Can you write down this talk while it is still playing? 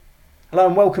Hello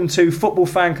and welcome to Football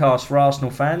FanCast for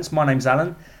Arsenal fans. My name's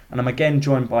Alan and I'm again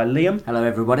joined by Liam. Hello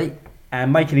everybody.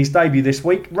 And making his debut this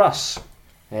week, Russ.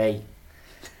 Hey.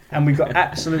 And we've got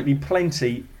absolutely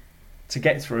plenty to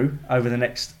get through over the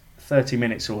next 30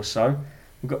 minutes or so.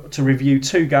 We've got to review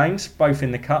two games, both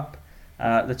in the Cup.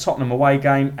 The Tottenham away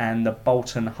game and the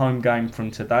Bolton home game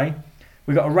from today.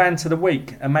 We've got a rant of the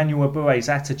week, Emmanuel Abue's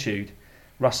attitude.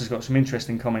 Russ has got some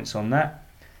interesting comments on that.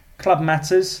 Club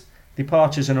matters.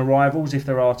 Departures and arrivals, if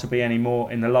there are to be any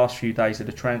more in the last few days of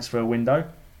the transfer window.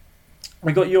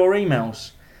 We got your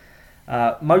emails,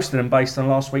 most of them based on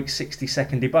last week's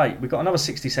 60-second debate. We've got another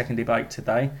 60-second debate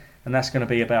today, and that's going to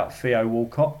be about Theo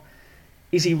Walcott.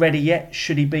 Is he ready yet?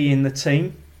 Should he be in the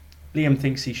team? Liam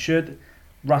thinks he should.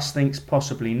 Russ thinks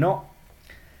possibly not.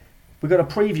 We've got to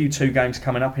preview two games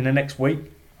coming up in the next week.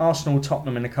 Arsenal,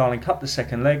 Tottenham in the Carling Cup, the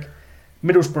second leg.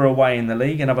 Middlesbrough away in the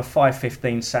league, another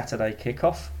 5:15 Saturday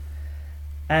kickoff.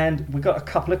 And we've got a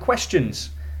couple of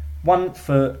questions. One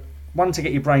to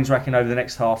get your brains racking over the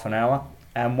next half an hour,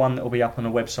 and one that will be up on the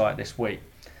website this week.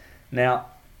 Now,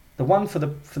 the one for the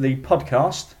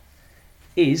podcast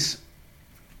is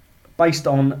based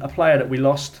on a player that we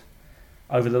lost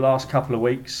over the last couple of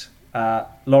weeks,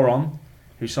 Laurent,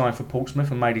 who signed for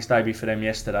Portsmouth and made his debut for them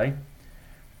yesterday.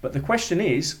 But the question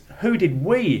is, who did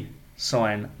we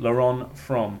sign Laurent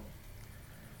from?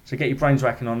 So get your brains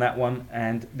racking on that one,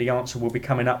 and the answer will be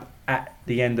coming up at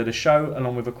the end of the show,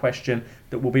 along with a question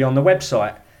that will be on the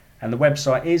website. And the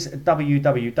website is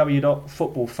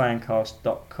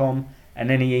www.footballfancast.com,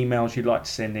 and any emails you'd like to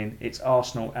send in, it's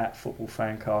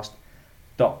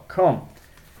arsenal@footballfancast.com.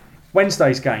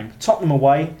 Wednesday's game, Tottenham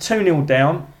away, 2-0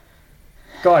 down.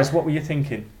 Guys, what were you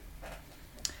thinking?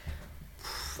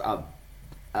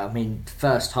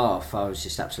 First half I was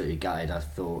just absolutely gutted. I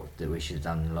thought that we should have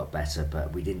done a lot better,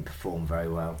 but we didn't perform very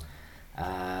well.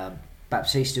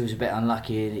 Baptista was a bit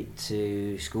unlucky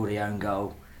to score the own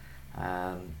goal.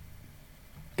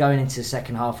 Going into the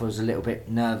second half I was a little bit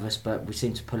nervous, but we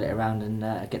seemed to pull it around and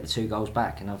get the 2 goals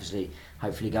back, and obviously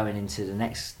hopefully going into the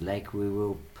next leg we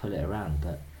will pull it around.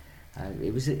 But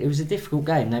it was a difficult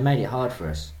game. They made it hard for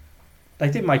us. They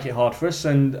did make it hard for us,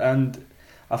 and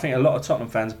I think a lot of Tottenham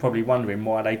fans are probably wondering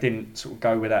why they didn't sort of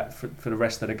go with that for the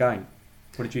rest of the game.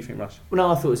 What did you think, Russ? Well, no,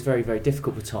 I thought it was very, very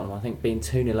difficult for Tottenham. I think being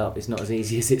 2-0 up is not as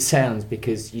easy as it sounds,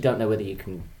 because you don't know whether you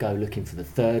can go looking for the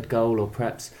third goal or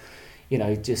perhaps,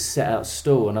 just set out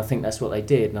stall. And I think that's what they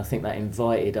did, and I think that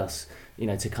invited us,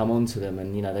 to come onto them.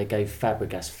 And, they gave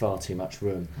Fabregas far too much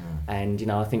room. And,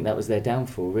 I think that was their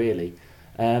downfall, really.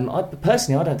 I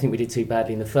don't think we did too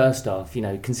badly in the first half.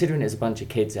 Considering there's a bunch of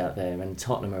kids out there and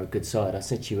Tottenham are a good side. I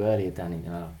said to you earlier, Danny,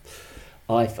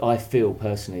 I feel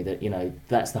personally that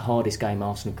that's the hardest game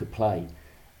Arsenal could play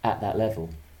at that level.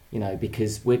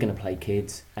 Because we're going to play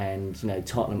kids, and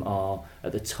Tottenham are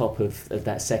at the top of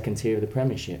that second tier of the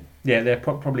Premiership. Yeah, they're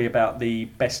probably about the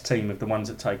best team of the ones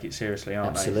that take it seriously, aren't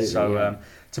Absolutely, they? So yeah.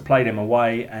 To play them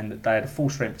away, and they had a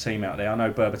full strength team out there. I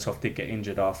know Berbatov did get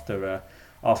injured after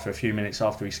a few minutes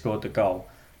after he scored the goal,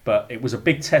 but it was a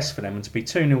big test for them, and to be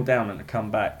 2-0 down and to come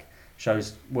back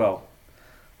shows, well,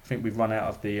 I think we've run out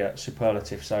of the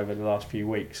superlatives over the last few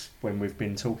weeks when we've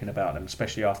been talking about them,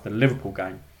 especially after the Liverpool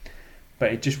game.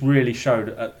 But it just really showed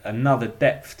another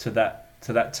depth to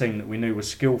that team that we knew was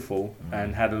skillful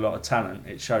and had a lot of talent.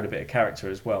 It showed a bit of character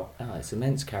as well. Oh, it's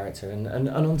immense character, and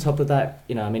on top of that,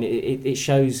 it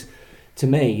shows to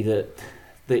me that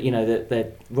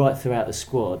they're right throughout the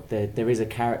squad. There is a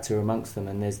character amongst them,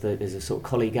 and there's a sort of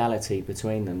collegiality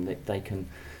between them that they can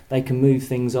move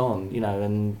things on.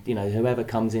 And whoever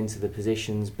comes into the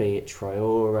positions, be it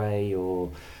Traore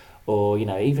or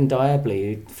even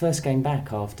Diaby, who first came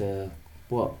back after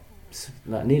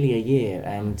nearly a year,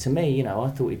 and to me, I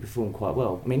thought he performed quite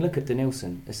well. Look at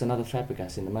Denilson. It's another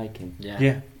Fabregas in the making.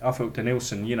 Yeah, I thought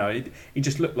Denilson, he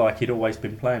just looked like he'd always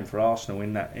been playing for Arsenal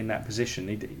in that position.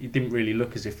 He didn't really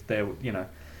look as if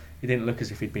he didn't look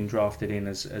as if he'd been drafted in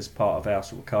as part of our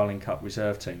sort of Carling Cup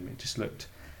reserve team. It just looked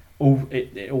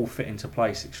it all fit into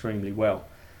place extremely well.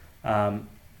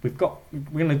 We're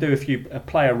going to do a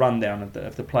player rundown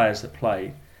of the players that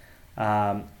played.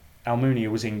 Almunia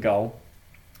was in goal.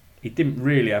 He didn't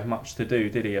really have much to do,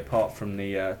 did he? Apart from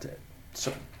the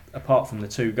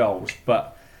 2 goals,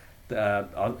 but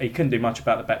he couldn't do much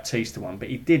about the Baptista one. But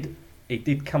he did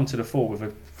come to the fore with a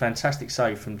fantastic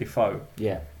save from Defoe.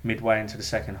 Yeah. Midway into the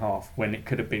second half, when it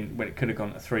could have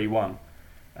gone to 3-1,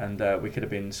 and we could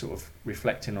have been sort of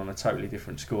reflecting on a totally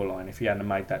different scoreline if he hadn't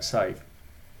made that save.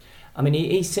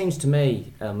 He seems to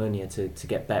me, Almunia, to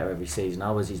get better every season.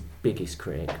 I was his biggest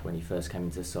critic when he first came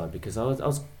into the side, because I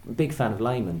was a big fan of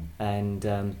Lehmann,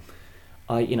 and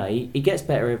he gets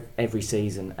better every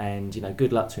season, and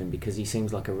good luck to him, because he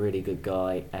seems like a really good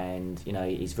guy, and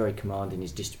he's very commanding.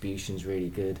 His distribution's really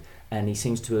good, and he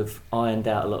seems to have ironed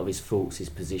out a lot of his faults, his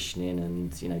positioning,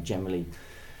 and generally,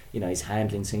 his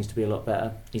handling seems to be a lot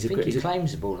better. He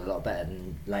claims the ball a lot better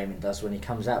than Lehmann does when he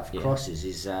comes out for crosses.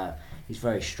 He's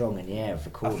very strong in the air for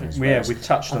corners. We've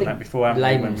touched on that before, haven't we?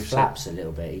 Lehmann flaps a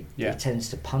little bit. He tends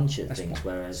to punch at things,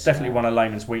 whereas it's definitely one of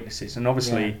Lehmann's weaknesses, and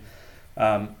obviously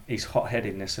his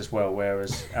hot-headedness as well,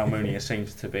 whereas Almunia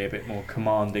seems to be a bit more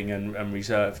commanding and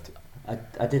reserved.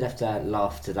 I did have to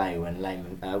laugh today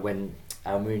when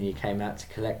Almunia came out to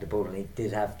collect the ball, and he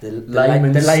did have the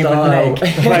Lehmann leg.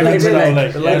 The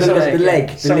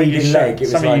leading leg. It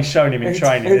was something you've shown him in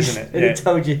training, isn't it? Yeah. He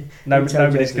told you.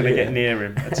 Nobody's going to get near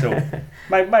him at all.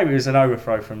 Maybe it was an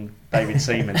overthrow from David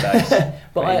Seaman days.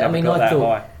 But I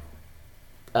thought.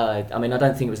 I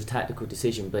don't think it was a tactical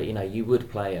decision, but you would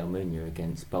play Almunia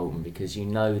against Bolton, because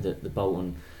that the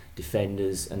Bolton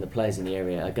defenders and the players in the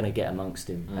area are going to get amongst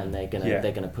him, and they're going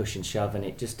to push and shove, and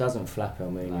it just doesn't flap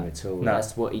Almunia at all. No.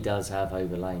 That's what he does have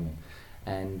over Lehmann,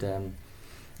 and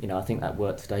I think that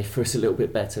worked today for us a little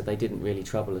bit better. They didn't really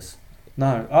trouble us.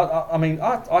 No,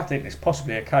 I think it's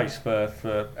possibly a case for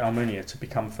Almunia to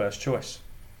become first choice.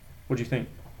 What do you think?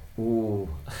 Ooh.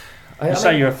 You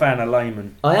say you're a fan of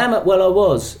Lehmann. I am. Well, I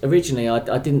was originally.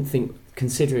 I didn't think,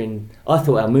 considering I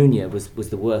thought Almunia was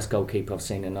the worst goalkeeper I've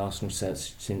seen in Arsenal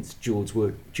since George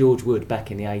Wood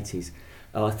back in the 80s.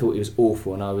 I thought he was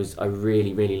awful, and I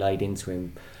really laid into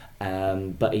him.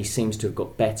 But he seems to have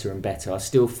got better and better. I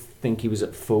still think he was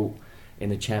at fault in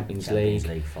the Champions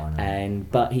League final.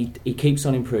 But he keeps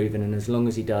on improving, and as long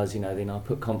as he does, then I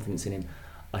put confidence in him.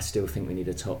 I still think we need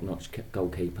a top-notch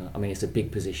goalkeeper. I mean, it's a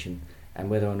big position, and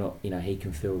whether or not he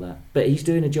can fill that, but he's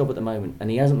doing a job at the moment,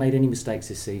 and he hasn't made any mistakes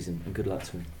this season, and good luck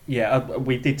to him. Yeah,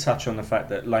 we did touch on the fact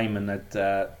that Lehmann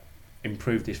had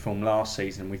improved his form last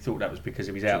season. We thought that was because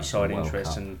of his outside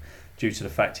interest and due to the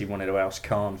fact he wanted to oust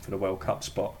Khan for the World Cup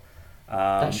spot.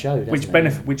 That showed, which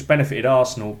benefited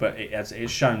Arsenal, but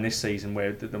it's shown this season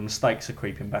where the mistakes are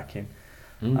creeping back in.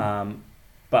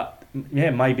 But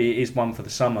maybe it is one for the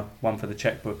summer, one for the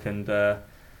checkbook, and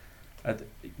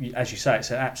as you say, it's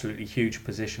an absolutely huge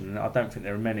position, and I don't think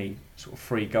there are many sort of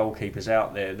free goalkeepers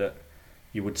out there that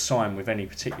you would sign with any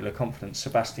particular confidence.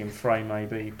 Sebastian Frey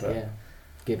maybe, but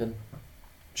Given.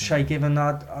 Shay Given,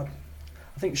 I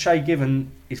think Shay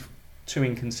Given is too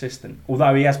inconsistent.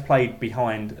 Although he has played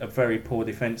behind a very poor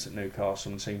defence at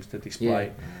Newcastle and seems to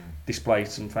display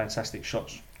some fantastic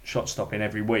shot stopping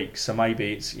every week, so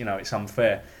maybe it's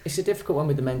unfair. It's a difficult one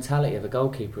with the mentality of a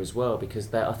goalkeeper as well,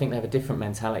 because I think they have a different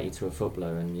mentality to a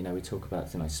footballer, and we talk about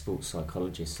sports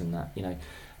psychologists and that.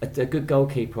 A good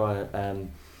goalkeeper.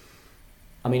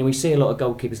 We see a lot of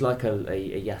goalkeepers like a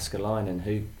Jaskalainen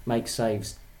who make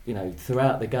saves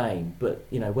throughout the game, but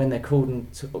when they're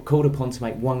called upon to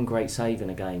make one great save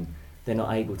in a game, they're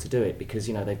not able to do it because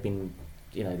they've been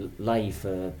lay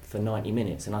for 90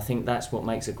 minutes, and I think that's what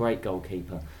makes a great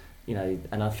goalkeeper.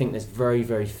 And I think there's very,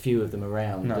 very few of them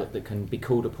around that can be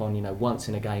called upon, once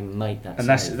in a game and make that.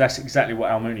 And save. that's exactly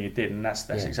what Almunia did, and that's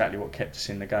exactly what kept us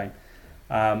in the game.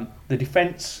 The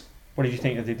defence. What did you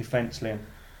think of the defence, Liam?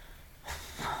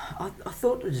 I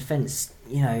thought the defence,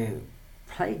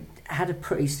 had a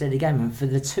pretty steady game, and for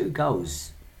the two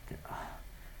goals.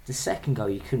 The second goal,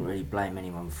 you couldn't really blame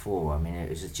anyone for. It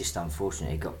was just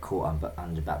unfortunate. It got caught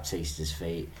under Baptista's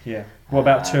feet. Yeah. What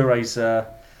about Touré's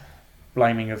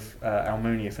blaming of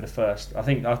Almunia for the first? I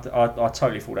think I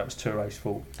totally thought that was Touré's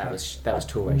fault. That was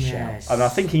Touré's shout. And I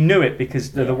think he knew it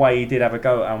because the way he did have a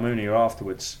go at Almunia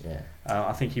afterwards. Yeah.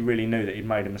 I think he really knew that he'd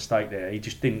made a mistake there. He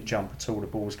just didn't jump at all. The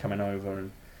ball was coming over,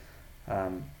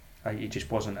 and he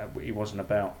just wasn't. He wasn't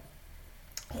about.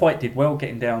 Hoyt did well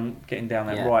getting down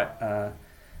that right.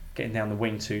 Getting down the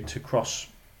wing to cross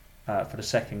for the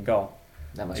second goal.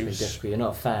 That must be difficult. You're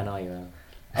not a fan, are you?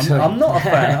 I'm not a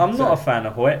fan. I'm not a fan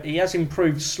of Hoyt. He has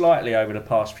improved slightly over the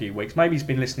past few weeks. Maybe he's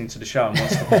been listening to the show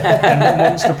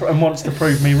and wants to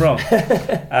prove me wrong.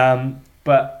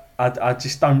 But I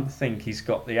just don't think he's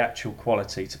got the actual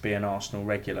quality to be an Arsenal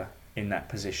regular in that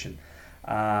position.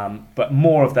 But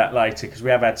more of that later, because we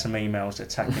have had some emails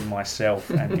attacking myself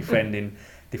and defending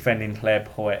Kleb,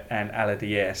 Hoyt and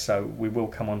Aladier, so we will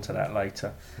come on to that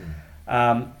later.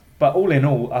 But all in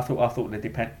all, I thought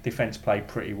the defence played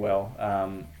pretty well.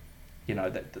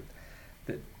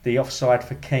 The offside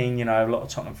for Keane, a lot of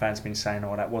Tottenham fans have been saying,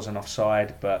 that wasn't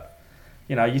offside, but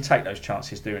you take those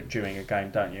chances during a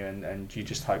game, don't you? And you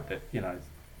just hope that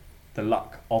the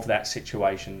luck of that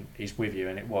situation is with you,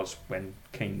 and it was when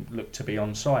Keane looked to be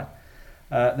onside.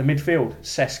 The midfield,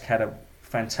 Cesc had a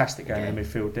fantastic game in the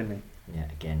midfield, didn't he?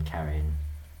 again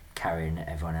carrying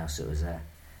everyone else that was there.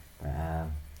 But,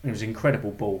 it was an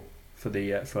incredible ball for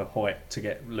Hoyt to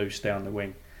get loose down the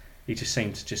wing. He just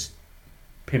seemed to just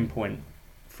pinpoint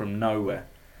from nowhere.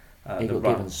 He got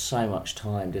given so much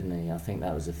time, didn't he? I think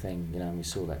that was the thing. And we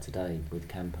saw that today with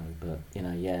Campo. But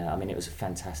I mean, it was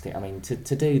fantastic. I mean, to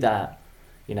do that,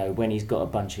 when he's got a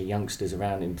bunch of youngsters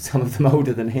around him, some of them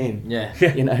older than him. Yeah.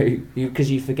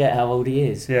 Because you forget how old he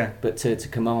is. Yeah. But to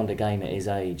command a game at his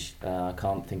age, I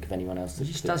can't think of anyone else. He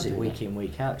just does it week in,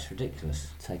 week out. It's ridiculous.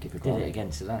 Take it for Did granted. it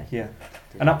again today. Yeah.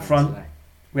 And up front,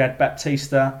 we had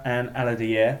Baptista and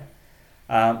Aladier.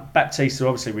 Baptista,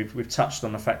 obviously, we've touched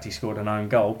on the fact he scored an own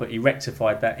goal, but he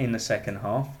rectified that in the second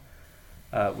half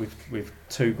with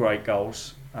 2 great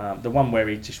goals. The one where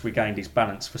he just regained his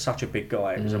balance for such a big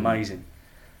guy, it was amazing.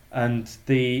 And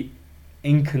the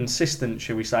inconsistent,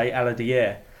 shall we say,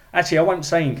 Aladier. Actually, I won't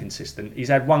say inconsistent. He's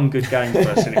had one good game for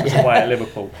us, and it was away at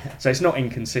Liverpool. So it's not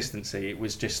inconsistency. It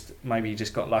was just maybe he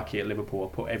just got lucky at Liverpool or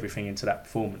put everything into that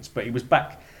performance. But he was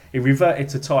back. He reverted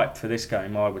to type for this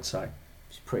game, I would say.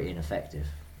 It's pretty ineffective.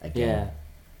 Again. Yeah.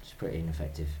 It's pretty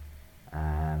ineffective.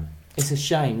 It's a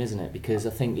shame, isn't it? Because I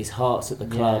think his heart's at the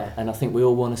club, and I think we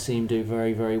all want to see him do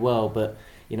very, very well. But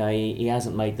he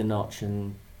hasn't made the notch,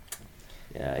 and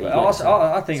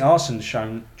I think Arsenal's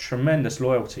shown tremendous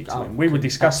loyalty to him. We were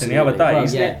discussing the other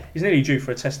day. He's nearly due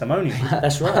for a testimonial.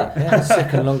 That's right. Yeah,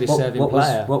 second longest serving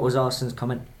player. What was Arsenal's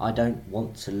comment? I don't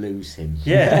want to lose him.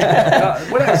 Yeah.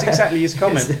 Well, that was exactly his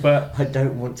comment. But I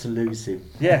don't want to lose him.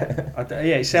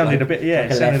 It sounded a bit. Yeah,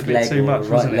 it sounded a bit too much,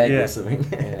 wasn't it? Or something.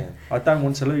 Yeah. I don't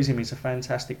want to lose him. He's a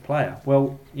fantastic player.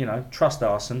 Well, trust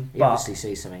Arsenal. He obviously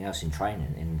sees something else in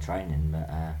training, but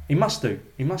he must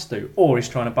do. Or he's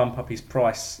trying to bump up his price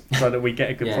so that we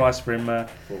get a good price for him.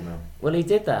 4 mil. Well, he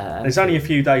did that. There's only a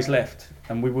few days left,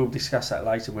 and we will discuss that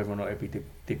later, whether or not he'll be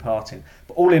departing.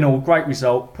 But all in all, great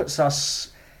result. Puts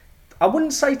us, I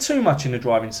wouldn't say too much in the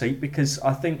driving seat, because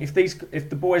I think if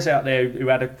the boys out there who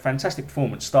had a fantastic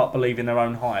performance start believing their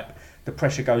own hype, the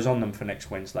pressure goes on them for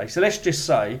next Wednesday. So let's just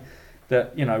say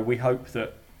that we hope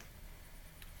that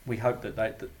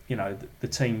the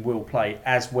team will play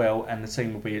as well, and the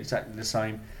team will be exactly the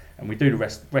same, and we do the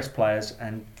rest players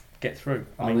and get through.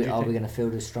 Are we going to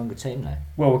field a stronger team though?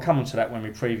 Well, we'll come on to that when we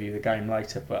preview the game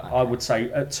later, but okay. I would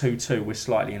say at 2-2 we're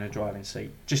slightly in a driving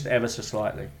seat, just ever so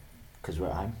slightly. Because we're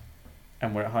at home.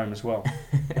 And we're at home as well.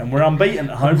 And we're unbeaten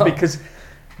at home, because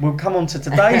we'll come on to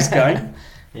today's game.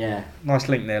 Yeah. Nice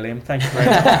link there, Liam. Thank you very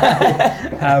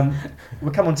much.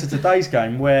 We'll come on to today's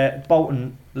game, where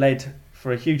Bolton led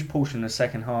for a huge portion of the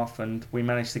second half, and we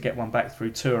managed to get one back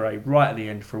through Toure right at the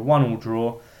end for a 1-1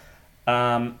 draw.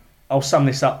 I'll sum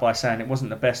this up by saying it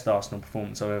wasn't the best Arsenal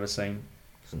performance I've ever seen,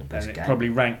 and it probably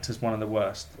ranked as one of the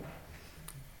worst.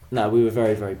 No, we were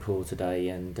very, very poor today,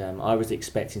 and I was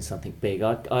expecting something big.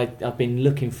 I've been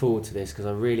looking forward to this, because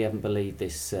I really haven't believed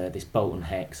this Bolton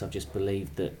hex. I've just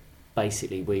believed that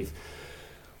basically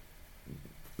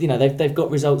they've got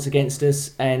results against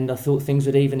us, and I thought things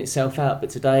would even itself out. But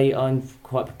today I'm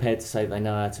quite prepared to say they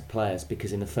know how to play us,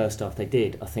 because in the first half they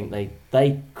did. I think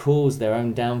they caused their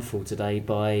own downfall today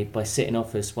by sitting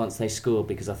off us once they scored,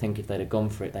 because I think if they'd have gone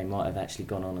for it, they might have actually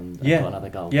gone on and got another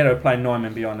goal. Yeah, they were playing 9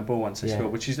 men behind the ball once they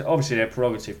scored, which is obviously their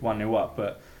prerogative, 1-0 up,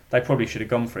 but they probably should have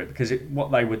gone for it, because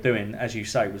what they were doing, as you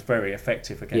say, was very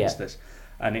effective against us.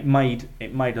 And it made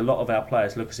a lot of our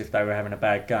players look as if they were having a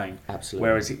bad game. Absolutely.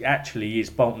 Whereas it actually is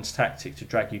Bolton's tactic to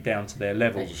drag you down to their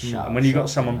level. And when you've got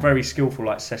someone very skillful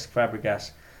like Cesc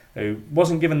Fabregas, who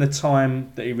wasn't given the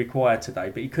time that he required today,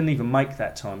 but he couldn't even make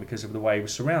that time because of the way he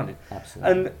was surrounded.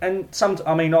 Absolutely.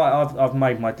 I've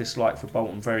made my dislike for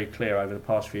Bolton very clear over the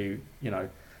past few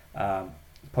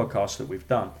podcasts that we've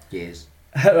done. Years.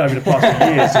 Over the past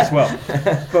few years as well.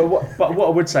 But what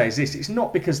I would say is this: it's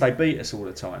not because they beat us all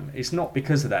the time. It's not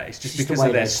because of that. It's just because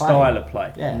of their style of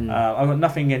play. Yeah. I've got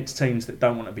nothing against teams that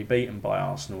don't want to be beaten by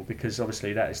Arsenal, because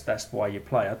obviously that's why you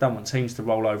play. I don't want teams to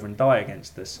roll over and die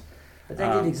against us. But they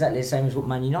did exactly the same as what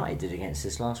Man United did against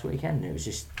us last weekend. It was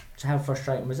just, how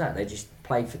frustrating was that? They just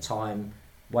played for time,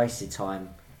 wasted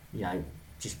time,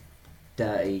 just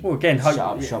dirty. Well, again,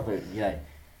 shop it,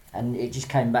 and it just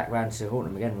came back round to haunt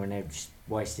them again when they just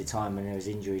wasted time, and there was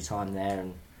injury time there,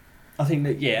 and I think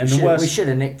that we should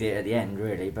have nicked it at the end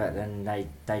really, but then they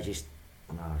just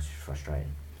it's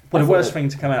frustrating. Well, the worst thing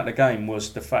to come out of the game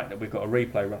was the fact that we've got a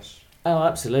replay, Russ. Oh,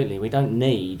 absolutely. We don't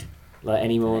need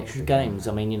any more games.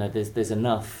 I mean, there's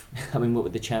enough. I mean, what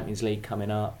with the Champions League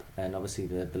coming up, and obviously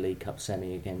the League Cup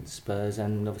semi against Spurs,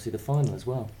 and obviously the final as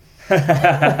well.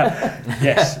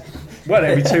 Yes. Well,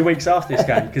 it'll be 2 weeks after this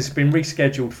game, because it's been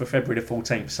rescheduled for February the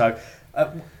 14th. So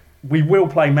We will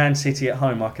play Man City at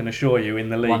home, I can assure you, in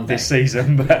the league this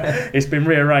season. But it's been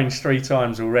rearranged 3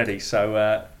 times already.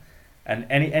 So, and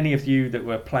any of you that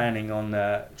were planning on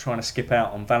trying to skip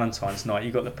out on Valentine's night,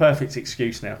 you've got the perfect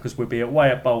excuse now, because we'll be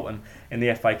away at Bolton in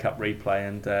the FA Cup replay,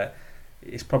 and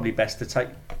it's probably best to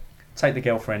take the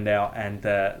girlfriend out and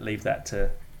leave that to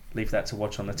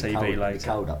watch on the TV later. It's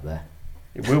cold up there.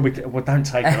 It will be. Well, don't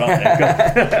take her up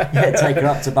there. Yeah, take her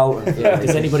up to Bolton.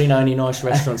 Does anybody know any nice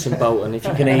restaurants in Bolton? If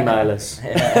you can email us.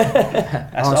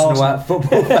 Arsenal at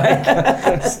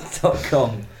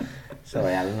footballfans.com.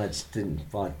 Sorry, Alan, I just didn't.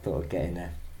 I thought I'd get in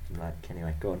there. Like,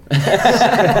 anyway, go on.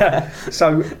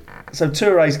 So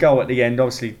Touré's goal at the end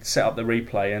obviously set up the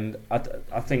replay, and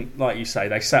I think, like you say,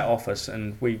 they sat off us,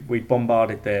 and we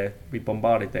bombarded their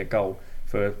goal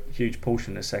for a huge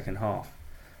portion of the second half.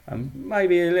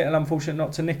 Maybe a little unfortunate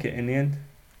not to nick it in the end.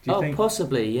 Do you think?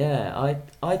 Possibly, yeah.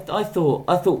 I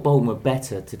thought Bolton were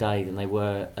better today than they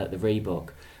were at the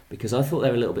Reebok, because I thought they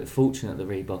were a little bit fortunate at the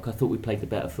Reebok. I thought we played the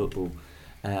better football.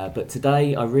 But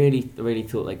today, I really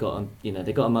thought they got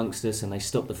amongst us, and they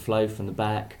stopped the flow from the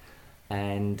back.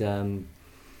 And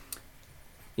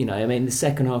the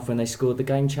second half when they scored, the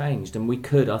game changed, and we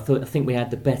could. I think we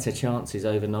had the better chances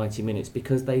over 90 minutes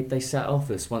because they sat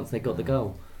off us once they got the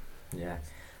goal. Yeah,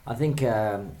 I think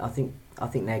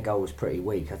their goal was pretty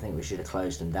weak. I think we should have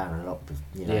closed them down a lot,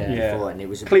 before. And it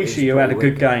was Clichy, who had a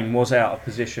good game, was out of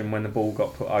position when the ball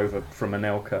got put over from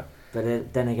Anelka.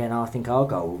 But then again, I think our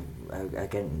goal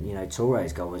again,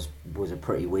 Touré's goal was a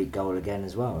pretty weak goal again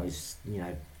as well. It's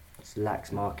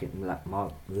lacks marking on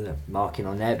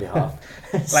their behalf.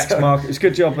 Lacks mark. It's a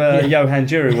good job Johan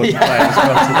Juru wasn't playing as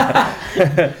well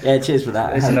today. Yeah, cheers for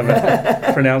that. It's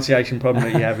another pronunciation problem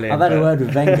that you have, Liam. I've had a word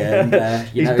with Wenger, and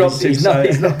he's not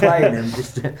playing him.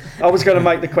 I was going to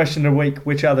make the question of the week: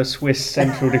 which other Swiss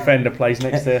central defender plays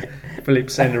next to Philippe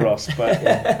Senderos? But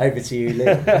over to you,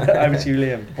 Liam. Over to you,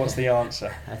 Liam. What's the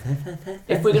answer?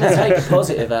 If we're going to take a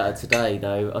positive out of today,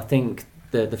 though, I think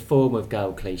the form of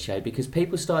goal cliche, because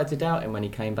people started to doubt him when he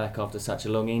came back after such a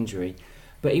long injury,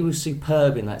 but he was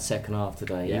superb in that second half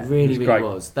today. Yeah, he really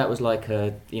was. That was like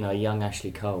a young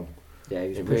Ashley Cole. Yeah, he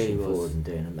was pushing forward and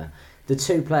doing that. The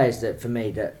 2 players that for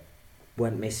me that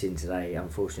went missing today,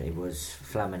 unfortunately, was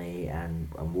Flamini and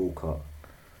Walcott.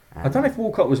 I don't know if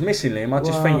Walcott was missing, Liam. I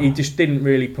just think he just didn't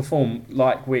really perform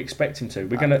like we expect him to.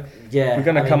 We're gonna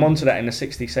come on to that in the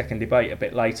 60-second debate a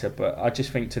bit later, but I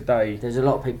just think today there's a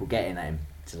lot of people getting at him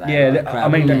today. Yeah, I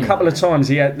mean, a couple of times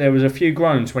there was a few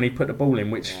groans when he put the ball in,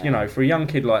 which for a young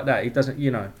kid like that, he doesn't.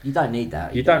 You don't need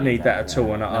that. You don't need that at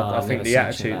all, and I think the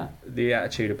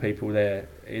attitude of people there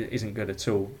isn't good at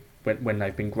all when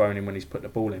they've been groaning when he's put the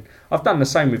ball in. I've done the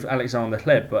same with Alexander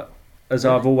Hleb, but as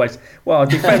I've always, I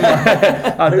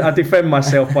defend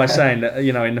myself by saying that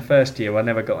in the first year I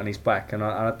never got on his back, and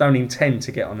I don't intend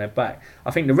to get on their back.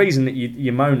 I think the reason that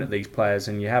you moan at these players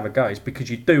and you have a go is because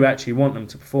you do actually want them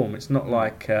to perform. It's not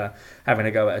like having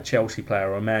a go at a Chelsea player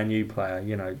or a Man U player.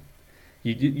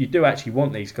 You do actually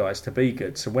want these guys to be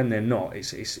good. So when they're not,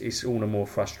 it's all the more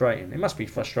frustrating. It must be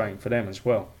frustrating for them as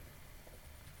well.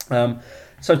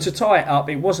 So to tie it up,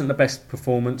 it wasn't the best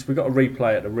performance. We got a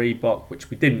replay at the Reebok,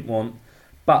 which we didn't want,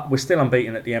 but we're still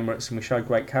unbeaten at the Emirates, and we showed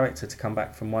great character to come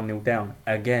back from 1-0 down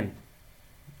again.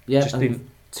 Yeah,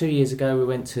 2 years ago we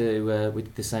went to we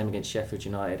did the same against Sheffield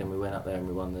United, and we went up there and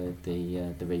we won the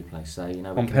replay. So we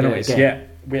on can penalties, do it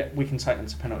again. we can take them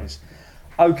to penalties.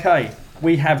 Okay,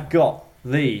 we have got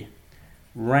the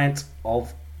rant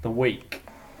of the week.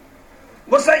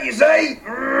 What's that you say?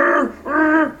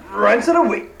 Rant of the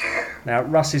week. Now,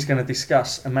 Russ is going to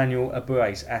discuss Emmanuel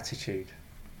Abue's attitude.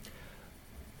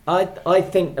 I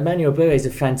think Emmanuel Abue is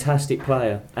a fantastic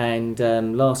player, and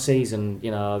last season,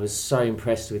 I was so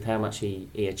impressed with how much he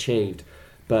achieved.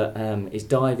 But his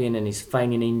diving and his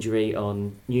feigning injury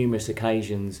on numerous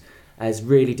occasions has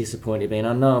really disappointed me, and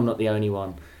I know I'm not the only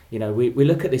one. We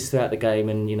look at this throughout the game,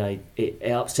 and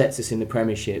it upsets us in the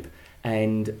Premiership.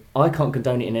 And I can't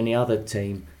condone it in any other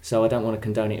team, so I don't want to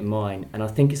condone it in mine. And I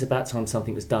think it's about time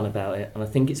something was done about it. And I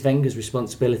think it's Wenger's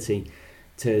responsibility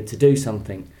to do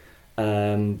something.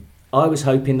 I was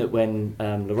hoping that when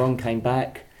Laurent came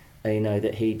back,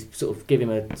 that he'd sort of give him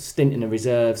a stint in the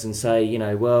reserves and say,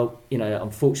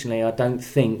 unfortunately, I don't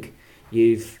think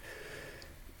you've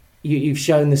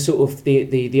shown the sort of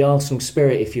the Arsenal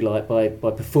spirit, if you like, by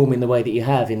performing the way that you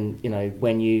have in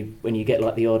when you get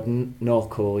like the odd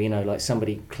knock or like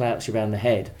somebody clouts you around the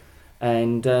head,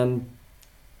 and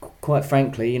quite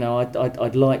frankly,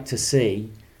 I'd like to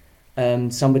see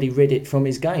somebody rid it from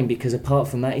his game, because apart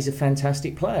from that, he's a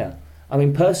fantastic player. I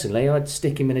mean, personally, I'd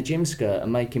stick him in a gym skirt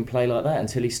and make him play like that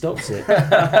until he stops it.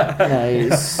 I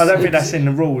don't think that's in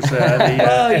the rules.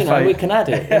 Well, we can add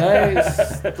it.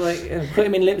 It's like, put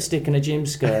him in lipstick and a gym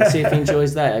skirt, see if he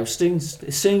enjoys that. He'll soon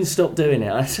stop doing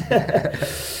it.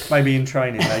 Maybe in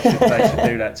training they should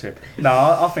do that to him. No,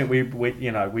 I think we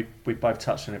both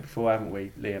touched on it before, haven't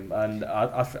we, Liam? And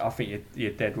I think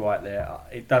you're dead right there.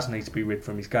 It does need to be rid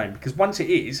from his game, because once it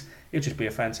is, he'll just be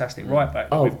a fantastic right back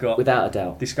that we've got, without a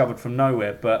doubt, discovered from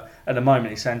nowhere. But at the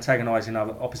moment, it's antagonising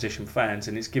other opposition fans,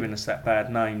 and it's giving us that bad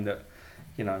name that,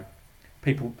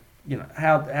 people,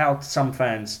 how some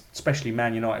fans, especially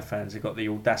Man United fans, have got the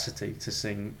audacity to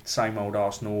sing "Same old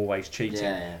Arsenal always cheating"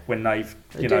 when they've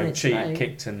cheated,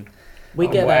 kicked, and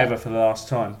whatever for the last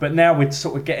time. But now we're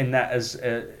sort of getting that as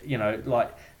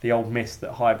like the old myth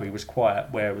that Highbury was quiet,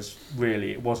 whereas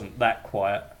really it wasn't that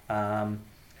quiet.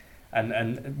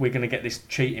 And we're going to get this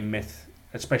cheating myth,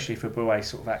 especially if Aboué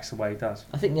sort of acts the way he does.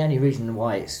 I think the only reason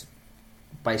why it's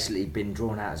basically been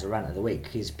drawn out as a rant of the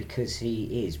week is because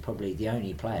he is probably the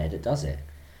only player that does it.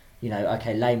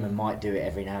 Okay, Lehmann might do it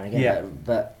every now and again,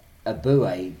 but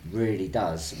Aboué really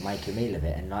does make a meal of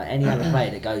it. And like any other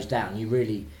player that goes down, you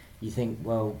think,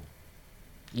 well,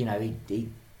 he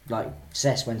like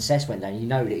when Cesc went down,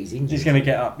 that he's injured. He's going to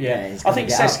get up, I think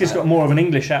Cesc got more of an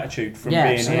English attitude from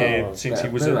being here since he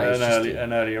was an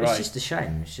earlier age. It's just a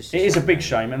shame. It is a big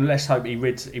shame, and let's hope he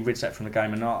rids that from the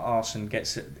game, and Arsene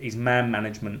gets his man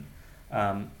management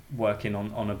working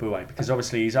on Aboué, because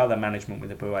obviously his other management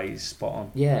with Aboué is spot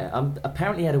on. Yeah,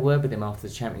 apparently he had a word with him after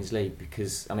the Champions League,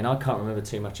 because I can't remember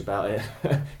too much about it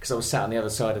because I was sat on the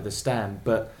other side of the stand,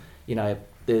 but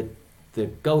the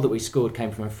goal that we scored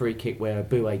came from a free kick where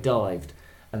Aboué dived,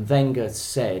 and Wenger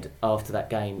said after that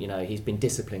game, he's been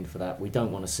disciplined for that. We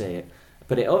don't want to see it,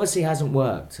 but it obviously hasn't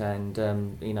worked. And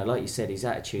like you said, his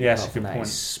attitude apart from that is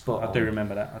spot on. I do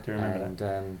remember that.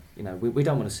 We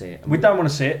don't want to see it. We don't want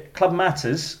to see it. Club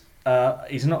matters.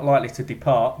 He's not likely to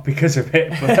depart because of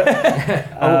it. But,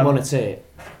 I wouldn't want to see it.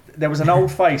 There was an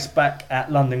old face back at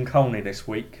London Colney this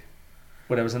week.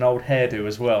 Well, there was an old hairdo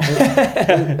as well.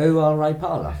 Uar Ray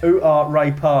Parlour. Uar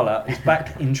Ray Parlour is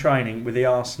back in training with the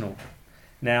Arsenal.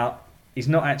 Now, he's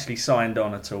not actually signed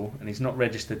on at all, and he's not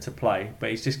registered to play,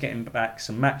 but he's just getting back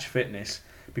some match fitness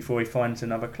before he finds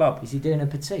another club. Is he doing a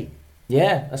petite?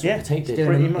 Yeah, that's what petite did.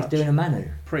 He's doing a Manu.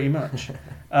 Pretty much.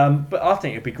 But I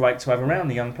think it'd be great to have around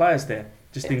the young players there.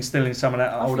 Just instilling some of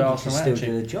that old Arsenal attitude.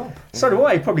 Still do the job. So do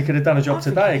I. He probably could have done a job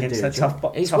today against that tough.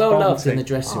 He's well loved in the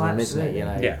dressing room, isn't he?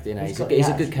 He's a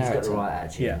good character. He's got the right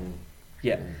attitude.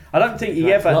 Yeah. I don't think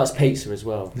he ever likes pizza as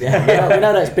well. Yeah, we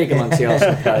know that's big amongst the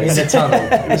Arsenal players. In the tunnel.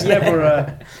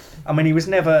 He was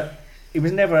never. He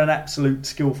was never an absolute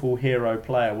skillful hero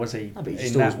player, was he? No, but he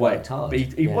just always worked hard. But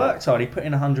he worked hard. He put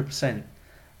in 100%,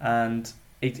 and.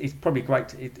 It's probably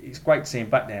great. It's great to see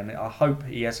him back there, and I hope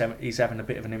he's having a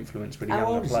bit of an influence with the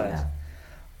younger players.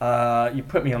 You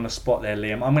put me on the spot there,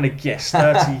 Liam. I'm going to guess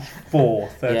 34,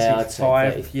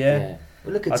 35. Yeah.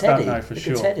 Well, look at Teddy. I don't know for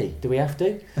sure. Teddy. Do we have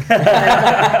to?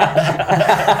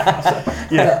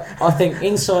 Yeah. I think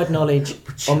inside knowledge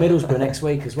on Middlesbrough next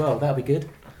week as well. That'll be good.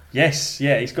 Yes.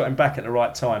 Yeah. He's got him back at the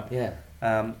right time. Yeah.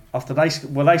 After they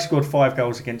scored 5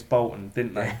 goals against Bolton,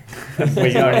 didn't they?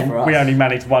 we only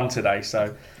managed 1 today.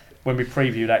 So when we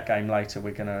preview that game later,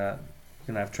 we're gonna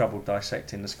have trouble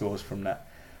dissecting the scores from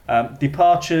that.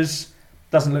 Departures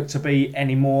doesn't look to be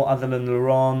any more other than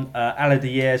Laurent.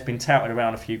 Aladier has been touted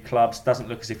around a few clubs. Doesn't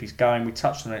look as if he's going. We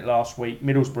touched on it last week.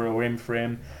 Middlesbrough are in for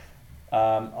him.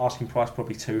 Asking price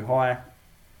probably too high.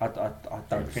 I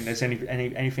don't think there's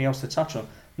anything else to touch on.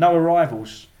 No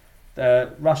arrivals.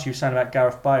 Russ, you were saying about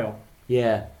Gareth Bale.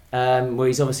 Yeah, well,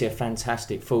 he's obviously a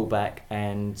fantastic fullback,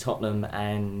 and Tottenham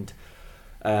and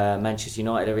Manchester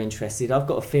United are interested. I've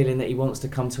got a feeling that he wants to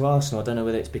come to Arsenal. I don't know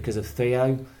whether it's because of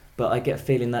Theo, but I get a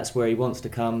feeling that's where he wants to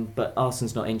come. But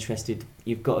Arsenal's not interested.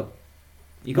 You've got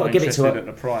to give it to at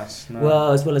the price. No.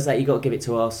 Well, as well as that, you've got to give it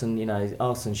to Arsenal.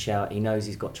 Arsenal shout. He knows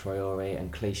he's got Traore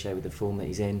and Cliche with the form that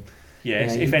he's in. Yeah,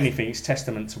 if anything, it's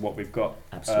testament to what we've got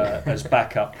as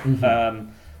backup.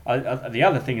 The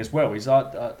other thing as well is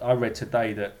I read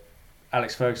today that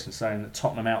Alex Ferguson's saying that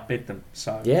Tottenham outbid them.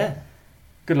 So yeah,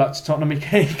 good luck to Tottenham.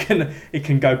 He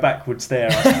can go backwards there,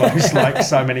 I suppose, like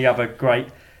so many other great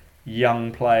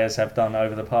young players have done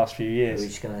over the past few years. We're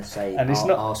just going to say and it's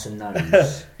not Arsene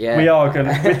knows. Yeah. We are going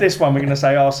to, with this one, we're going to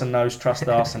say Arsene knows, trust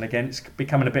Arsene again. It's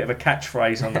becoming a bit of a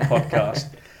catchphrase on the podcast.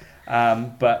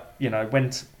 But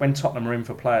when Tottenham are in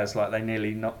for players, like they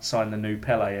nearly not sign the new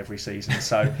Pele every season.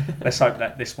 So let's hope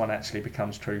that this one actually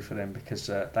becomes true for them,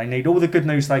 because they need all the good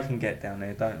news they can get down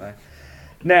there, don't they?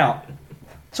 Now,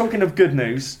 talking of good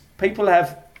news, people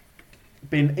have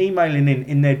been emailing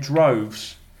in their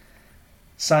droves,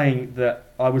 saying that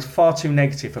I was far too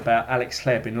negative about Alex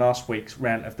Hleb in last week's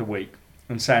rant of the week,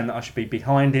 and saying that I should be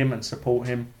behind him and support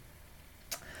him.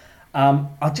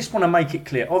 I just want to make it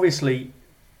clear. Obviously,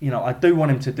 I do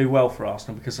want him to do well for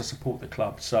Arsenal because I support the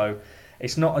club. So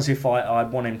it's not as if I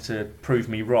want him to prove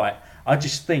me right. I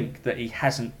just think that he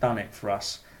hasn't done it for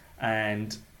us.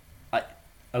 And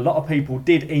a lot of people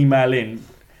did email in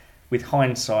with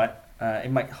hindsight.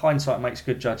 Hindsight makes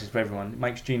good judges of everyone. It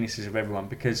makes geniuses of everyone.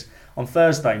 Because on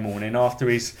Thursday morning, after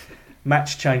his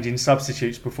match-changing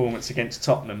substitutes performance against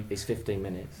Tottenham... It's 15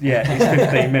 minutes. Yeah, it's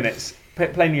 15 minutes.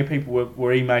 Plenty of people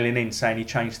were emailing in saying he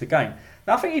changed the game.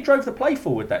 Now, I think he drove the play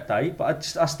forward that day,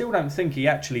 but I still don't think he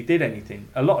actually did anything.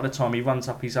 A lot of the time, he runs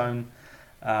up his own...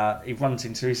 he runs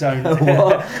into his own...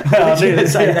 What? What did you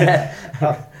say there?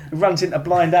 He runs into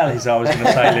blind alleys, I was going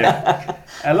to say, Liam.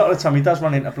 A lot of the time, he does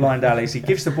run into blind alleys. He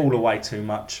gives the ball away too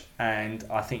much, and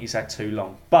I think he's had too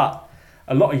long. But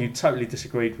a lot of you totally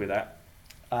disagreed with that.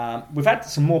 We've had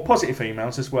some more positive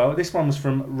emails as well. This one was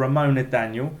from Ramona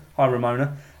Daniel. Hi,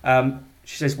 Ramona.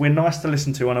 She says, we're nice to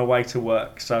listen to on her way to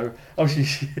work. So,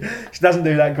 obviously, she doesn't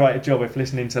do that great a job of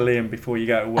listening to Liam before you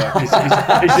go to work.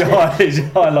 It's your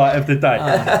highlight of the day.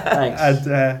 Thanks.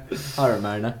 And, Hi,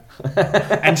 Ramona.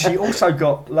 and she also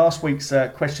got last week's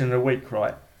question of the week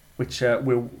right, which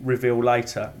we'll reveal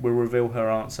later. We'll reveal her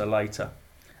answer later.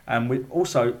 And we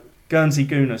also, Guernsey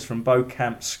Gooners from Bow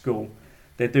Camp School.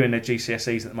 They're doing their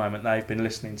GCSEs at the moment. They've been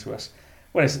listening to us.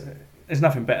 Well, there's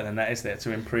nothing better than that, is there,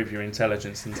 to improve your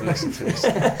intelligence than to listen to this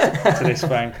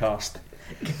FanCast.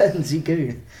 Guernsey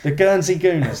Goon. The Guernsey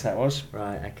Gooners, that was.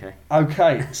 Right, okay.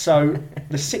 Okay, so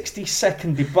the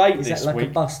 60-second debate Is this that like week...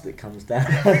 a bus that comes down?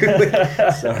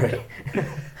 Sorry.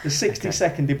 The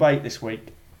 60-second debate this week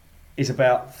is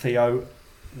about Theo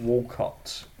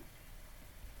Walcott.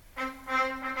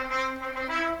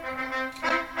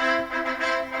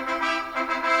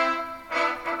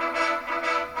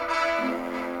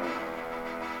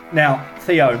 Now,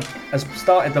 Theo has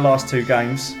started the last two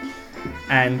games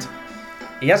and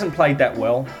he hasn't played that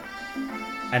well,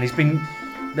 and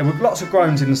there were lots of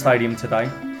groans in the stadium today.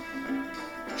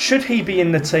 Should he be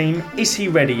in the team? Is he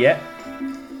ready yet?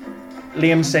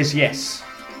 Liam says yes.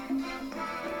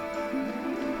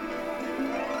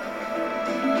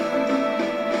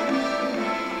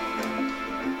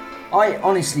 I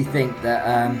honestly think that,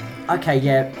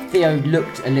 Theo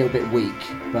looked a little bit weak,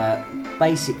 but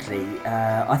basically,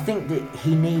 I think that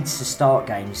he needs to start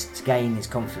games to gain his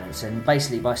confidence, and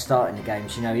basically by starting the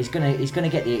games, he's gonna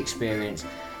get the experience.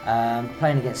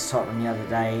 Playing against Tottenham the other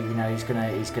day,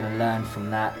 he's gonna learn from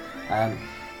that.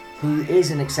 He is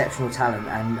an exceptional talent,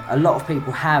 and a lot of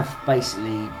people have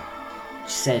basically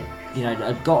said,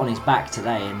 got on his back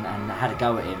today and had a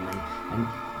go at him and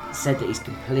said that he's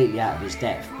completely out of his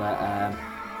depth. But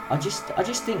I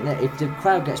just think that if the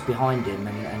crowd gets behind him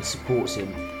and supports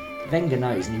him, Wenger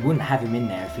knows, and he wouldn't have him in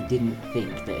there if he didn't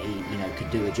think that he could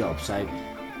do a job. So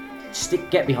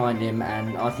get behind him,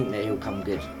 and I think that he'll come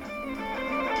good.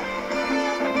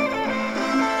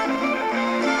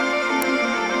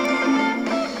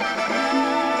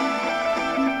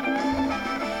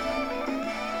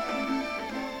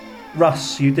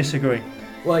 Russ, you disagree?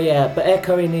 Well, yeah, but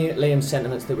echoing Liam's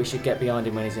sentiments that we should get behind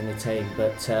him when he's in the team.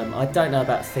 But I don't know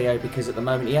about Theo, because at the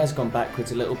moment he has gone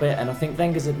backwards a little bit, and I think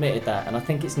Wenger's admitted that, and I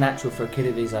think it's natural for a kid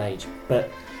of his age. But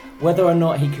whether or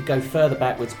not he could go further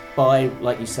backwards by,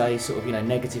 like you say, sort of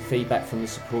negative feedback from the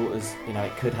supporters,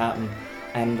 it could happen.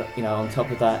 And on top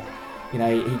of that, he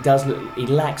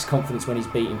lacks confidence when he's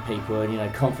beating people,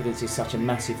 and confidence is such a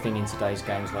massive thing in today's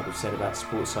games. Like we've said about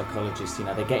sports psychologists,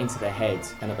 they get into their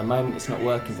heads, and at the moment it's not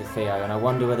working for Theo. And I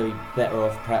wonder whether he's better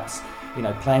off perhaps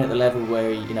playing at the level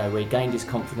where he gained his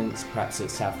confidence, perhaps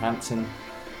at Southampton.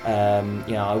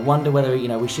 I wonder whether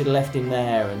we should have left him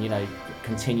there and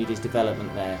continued his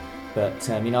development there. But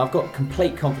I've got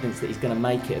complete confidence that he's going to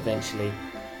make it eventually.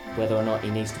 Whether or not he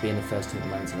needs to be in the first team at the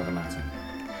moment is another matter.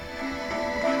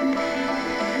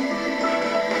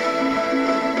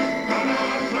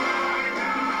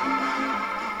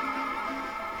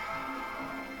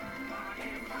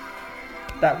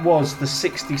 That was the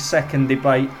 60-second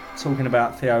debate talking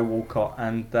about Theo Walcott,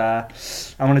 and I'm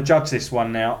going to judge this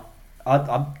one now.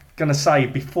 I'm going to say,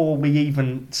 before we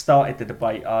even started the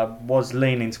debate, I was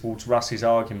leaning towards Russ's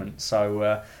argument.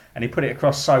 So, and he put it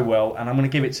across so well, and I'm going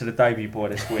to give it to the debut boy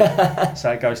this week.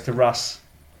 So it goes to Russ.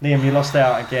 Liam, you lost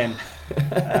out again.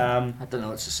 I don't know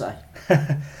what to say.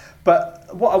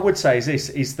 But what I would say is this: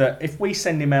 is that if we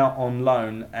send him out on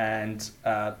loan and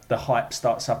the hype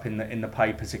starts up in the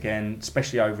papers again,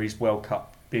 especially over his World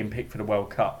Cup being picked for the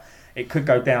World Cup, it could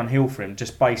go downhill for him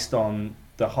just based on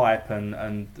the hype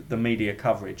and the media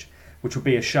coverage, which would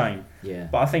be a shame. Yeah.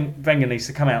 But I think Wenger needs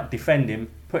to come out, defend him,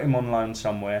 put him on loan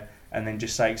somewhere, and then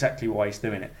just say exactly why he's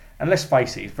doing it. And let's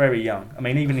face it, he's very young. I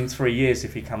mean, even in 3 years,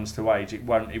 if he comes to age, it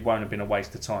won't have been a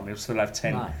waste of time. He'll still have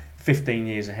 10, 15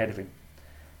 years ahead of him.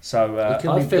 So I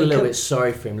feel a little bit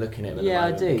sorry for him looking at him. Yeah,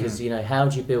 at the moment, I do. Because how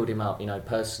do you build him up?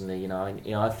 Personally,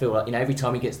 I feel like every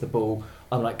time he gets the ball,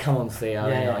 I'm like, come on, Theo.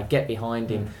 I get behind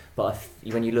him. But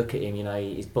when you look at him,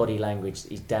 his body language,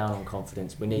 he's down on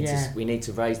confidence. We need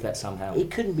to raise that somehow. He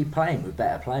couldn't be playing with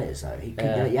better players though. He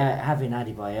could, having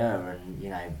Adebayor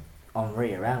and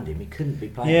Henry around him, he couldn't be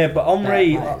playing. Yeah, but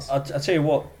Henry, I tell you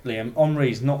what, Liam,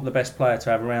 Henry's not the best player to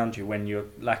have around you when you're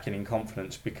lacking in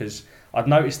confidence, because I've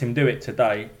noticed him do it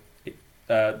today.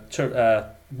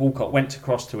 Walcott went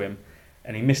across to him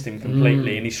and he missed him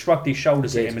completely, and he shrugged his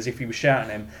shoulders at him as if he was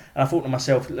shouting at him. And I thought to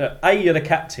myself, look, A, you're the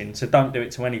captain, so don't do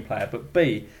it to any player, but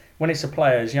B, when it's a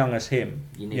player as young as him,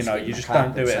 you just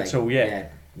don't do it at all.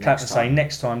 Clap and say,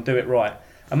 next time, do it right.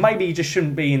 And maybe he just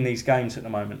shouldn't be in these games at the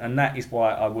moment, and that is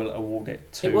why I will award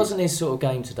it to... It wasn't his sort of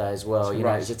game today as well. It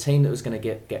was a team that was going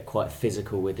to get quite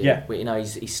physical with him. Yeah. But,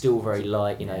 he's still very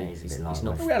light. He's not...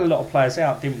 We had a lot of players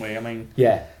out, didn't we? I mean,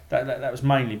 that was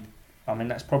mainly... I mean,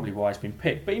 that's probably why he's been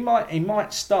picked. But he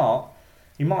might start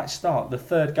the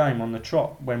third game on the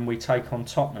trot when we take on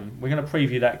Tottenham. We're going to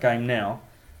preview that game now.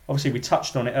 Obviously, we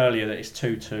touched on it earlier that it's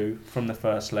 2-2 from the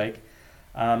first leg.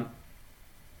 Do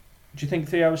you think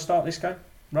Theo will start this game,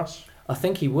 Russ? I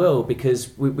think he will,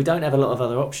 because we don't have a lot of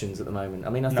other options at the moment. I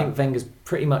mean, I think Wenger's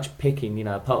pretty much picking,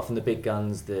 apart from the big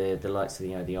guns, the likes of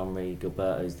the Henry,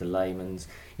 Gilbertos, the Leymans.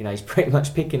 He's pretty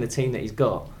much picking the team that he's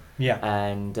got. Yeah.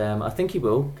 And I think he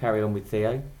will carry on with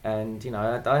Theo. And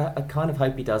I kind of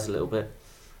hope he does a little bit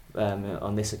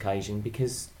on this occasion,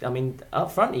 because I mean,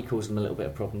 up front he caused them a little bit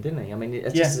of problem, didn't he? I mean,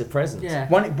 it's just as a presence. Yeah.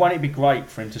 Won't it be great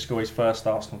for him to score his first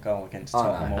Arsenal goal against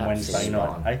Tottenham on Wednesday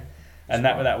night? Eh? And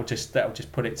that will just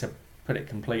put it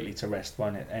completely to rest,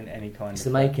 won't it? And any kind it's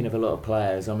of... the making of a lot of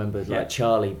players. I remember like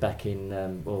Charlie back in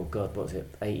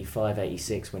 85,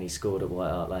 86 when he scored at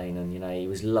White Hart Lane, and he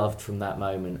was loved from that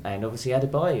moment. And obviously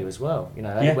Adebayor as well. When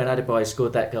Adebayor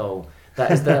scored that goal, that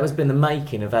has been the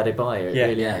making of Adebayor. It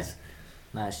really has.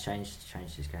 No, it's changed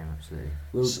his game absolutely.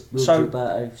 Will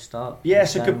Gilberto start? Yeah,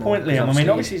 it's a good point, Liam. I mean,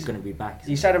 obviously he's going to be back.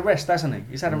 He's had a rest, hasn't he?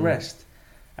 He's had a rest,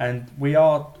 and we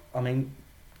are. I mean,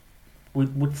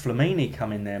 would Flamini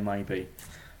come in there maybe?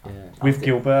 Yeah. With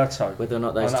Gilberto. Whether or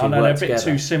not those two I know work they're a bit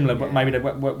together. too similar, but maybe they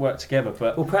work together.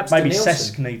 But perhaps maybe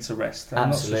Denilson. Cesc needs a rest. I'm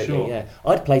Absolutely, not so sure. yeah.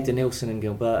 I'd play Denilson and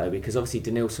Gilberto, because obviously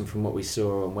Denilson, from what we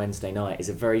saw on Wednesday night, is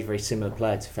a very, very similar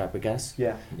player to Fabregas.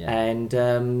 Yeah. And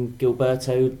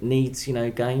Gilberto needs,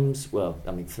 games. Well,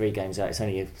 I mean, 3 games out. It's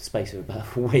only a space of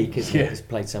about a week, isn't it? He's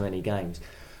played so many games.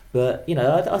 But,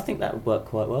 I think that would work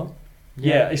quite well.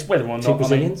 Yeah, it's whether or not... Two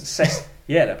Brazilians? Cesc,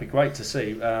 that'd be great to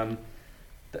see.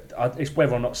 It's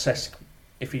whether or not Cesc,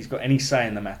 if he's got any say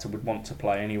in the matter, would want to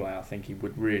play anyway. I think he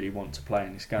would really want to play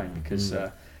in this game, because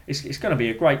it's going to be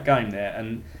a great game there,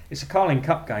 and it's a Carling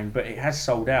Cup game, but it has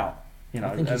sold out. I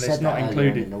think he and said it's not that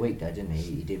included in the week, though, didn't he?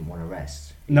 He didn't want to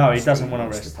rest. He doesn't want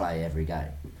to rest. To play every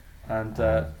game. And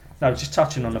just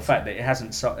touching on the fact that it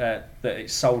hasn't that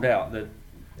it's sold out,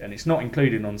 and it's not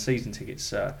included on season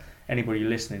tickets. Anybody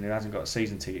listening who hasn't got a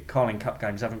season ticket, Carling Cup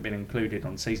games haven't been included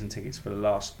on season tickets for the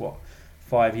last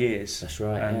 5 years. That's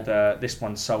right. And this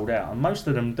one's sold out, and most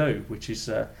of them do, which is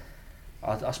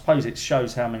I suppose it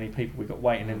shows how many people we've got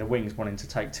waiting in the wings wanting to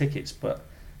take tickets. But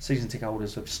season ticket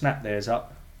holders have snapped theirs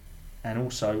up, and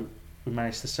also we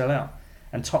managed to sell out.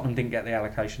 And Tottenham didn't get the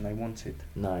allocation they wanted,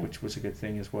 which was a good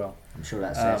thing as well. I'm sure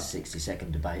that's a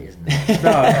 60-second debate, isn't it?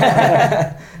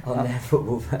 No. On their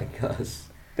football podcast.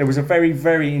 There was a very,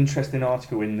 very interesting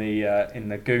article in the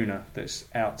Gooner that's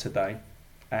out today,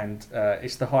 and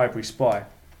it's the Highbury Spy,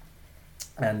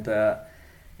 and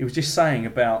it was just saying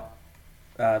about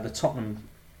the Tottenham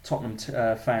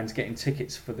fans getting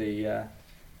tickets for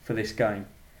this game,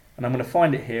 and I'm going to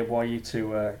find it here while you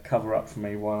two cover up for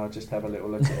me while I just have a little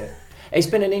look at it. It's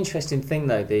been an interesting thing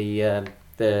though, the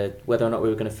whether or not we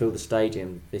were going to fill the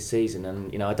stadium this season,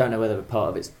 and I don't know whether part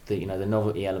of it's the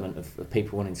novelty element of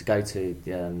people wanting to go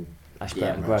to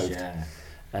Ashburton Grove.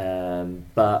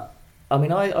 But I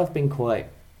mean, I've been quite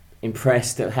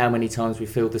impressed at how many times we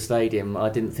filled the stadium. I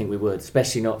didn't think we would,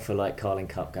 especially not for like Carling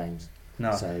Cup games.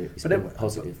 No, so it's been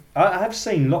positive. I have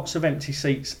seen lots of empty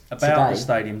seats about the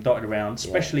stadium dotted around,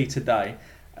 especially today.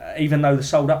 Even though the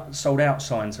sold out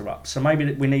signs are up, so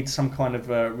maybe we need some kind of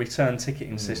return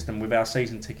ticketing system with our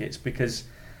season tickets, because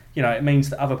it means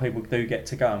that other people do get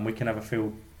to go, and we can have a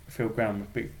field ground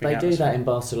with big They do atmosphere. that in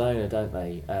Barcelona, don't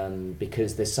they?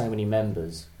 Because there's so many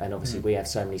members, and obviously we have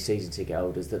so many season ticket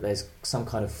holders, that there's some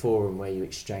kind of forum where you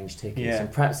exchange tickets. Yeah.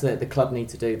 And perhaps the club need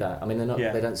to do that. I mean,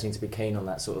 they don't seem to be keen on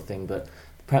that sort of thing, but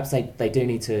perhaps they do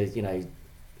need to,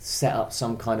 set up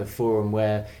some kind of forum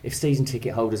where if season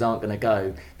ticket holders aren't going to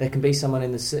go, there can be someone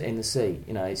in the seat.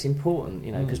 It's important,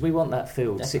 because we want that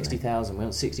field. Definitely. 60,000. We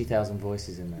want 60,000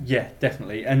 voices in there. Yeah,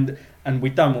 definitely, and we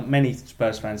don't want many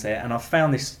Spurs fans there. And I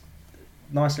found this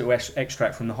nice little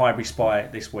extract from the Highbury Spy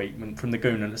this week, from the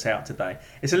Gooner that's out today.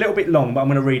 It's a little bit long, but I'm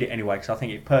going to read it anyway because I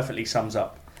think it perfectly sums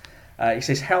up. It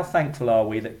says, "How thankful are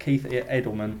we that Keith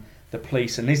Edelman, the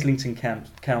police and Islington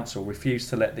Council refused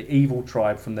to let the evil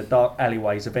tribe from the dark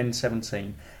alleyways of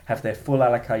N17 have their full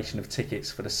allocation of tickets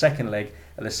for the second leg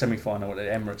of the semi-final at the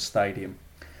Emirates Stadium.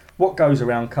 What goes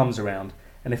around comes around,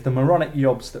 and if the moronic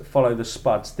yobs that follow the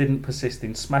Spuds didn't persist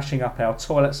in smashing up our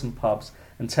toilets and pubs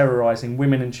and terrorising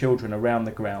women and children around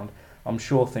the ground, I'm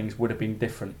sure things would have been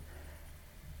different.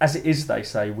 As it is, they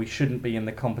say, we shouldn't be in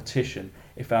the competition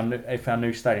if our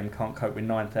new stadium can't cope with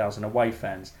 9,000 away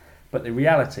fans. But the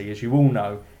reality, as you all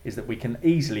know, is that we can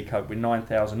easily cope with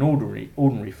 9,000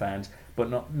 ordinary fans, but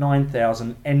not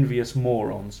 9,000 envious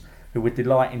morons who would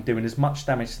delight in doing as much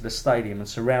damage to the stadium and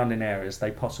surrounding areas they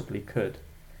possibly could.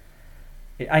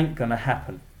 It ain't going to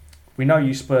happen. We know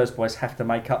you Spurs boys have to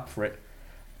make up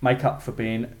for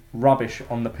being rubbish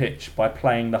on the pitch by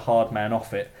playing the hard man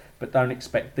off it, but don't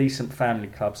expect decent family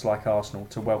clubs like Arsenal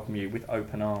to welcome you with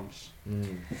open arms."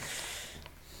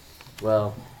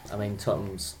 Well, I mean,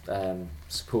 Tottenham's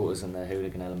supporters and their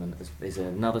hooligan element is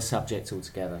another subject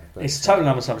altogether. But It's a total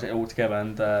another subject altogether,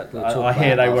 and We'll talk I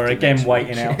hear about they were after again next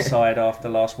waiting week. outside after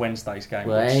last Wednesday's game.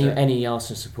 Well, which, any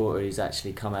Arsenal supporter who's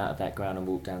actually come out of that ground and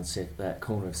walked down that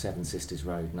corner of Seven Sisters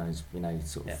Road knows,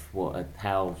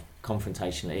 how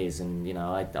confrontational it is. And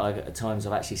I at times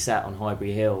I've actually sat on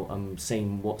Highbury Hill and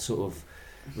seen what sort of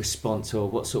response or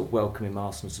what sort of welcoming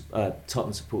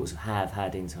Tottenham supporters have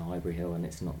had into Highbury Hill, and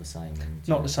it's not the same. And,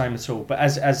 not the same at all. But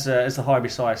as the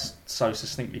Highbury side so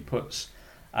succinctly puts,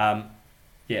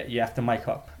 you have to make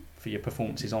up for your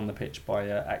performances on the pitch by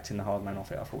acting the hard man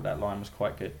off it. I thought that line was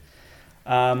quite good.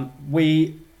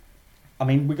 We're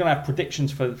going to have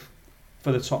predictions for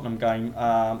the Tottenham game.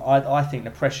 I think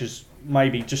the pressure's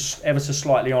maybe just ever so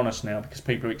slightly on us now because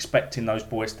people are expecting those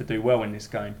boys to do well in this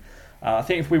game. I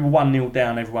think if we were 1-0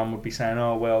 down, everyone would be saying,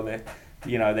 "Oh well,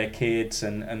 they're kids,"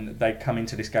 and they'd come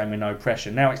into this game with no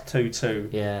pressure. Now it's 2-2.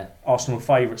 Yeah, Arsenal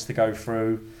favourites to go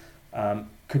through.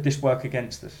 Could this work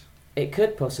against us? it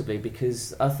could possibly,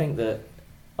 because I think that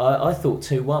I thought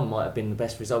 2-1 might have been the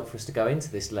best result for us to go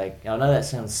into this leg. I know that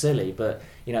sounds silly, but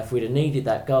if we'd have needed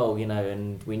that goal,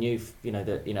 and we knew,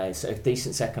 that it's a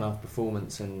decent second half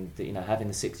performance, and having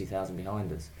the 60,000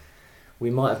 behind us,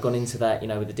 we might have gone into that,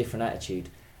 with a different attitude.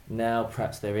 Now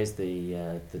perhaps there is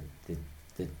the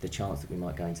chance that we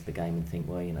might go into the game and think,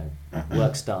 well,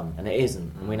 work's done, and it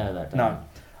isn't, and we know that. No.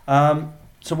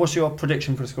 So what's your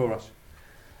prediction for the score, Ross?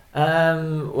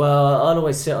 Well, I'll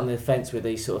always sit on the fence with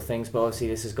these sort of things, but obviously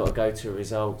this has got to go to a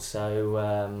result. So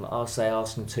I'll say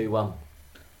Arsenal 2-1.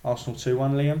 Arsenal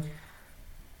 2-1, Liam.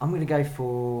 I'm going to go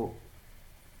for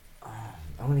 1-0.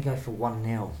 1-0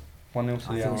 to I the think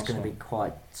it's Arsenal. going to be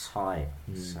quite tight.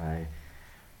 So,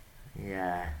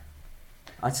 yeah.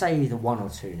 I'd say either 1 or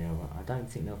 2-0. I don't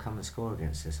think they'll come and score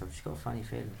against us. I've just got a funny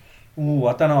feeling. Ooh,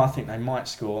 I don't know. I think they might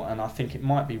score, and I think it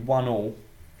might be 1-1.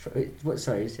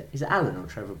 Sorry, is it Alan or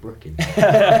Trevor Brooking? I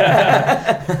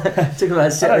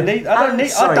don't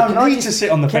need to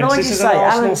sit on the Can fence. I This just is an say,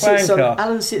 Arsenal fancast.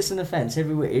 Alan sits on the fence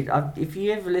every week. If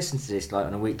you ever listen to this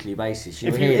on a weekly basis,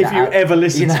 If you ever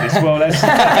listen to this, well,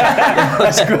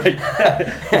 that's great.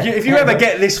 If you ever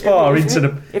get this far into the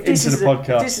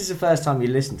podcast, this is the first time you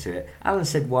listen to it. Alan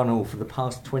said 1-1 for the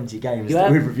past 20 games You that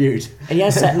have- we've reviewed. And he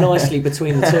has sat nicely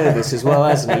between the two of us as well,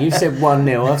 hasn't he? You've said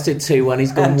 1-0, I've said 2-1,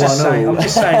 he's gone 1-0. I'm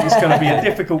just saying it's going to be a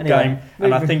difficult Anyway, game,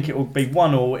 and I think it will be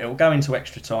 1-1. It will go into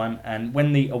extra time, and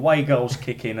when the away goals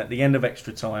kick in at the end of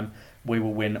extra time, we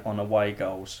will win on away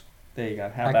goals. There you go.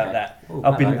 How about that? Oh,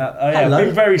 I've been, hello. I've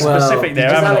been very specific there,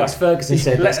 because haven't Alex Ferguson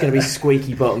said that's going to be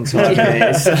squeaky bottom 20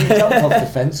 minutes. Did you jump off the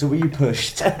fence or were you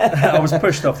pushed? I was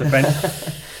pushed off the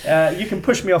fence. You can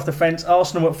push me off the fence,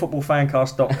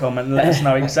 arsenal@footballfancast.com, and let us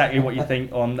know exactly what you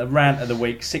think on the rant of the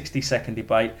week, 60-second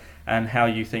debate, and how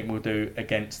you think we'll do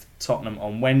against Tottenham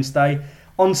on Wednesday.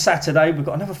 On Saturday, we've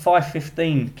got another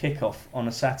 5:15 kickoff on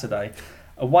a Saturday.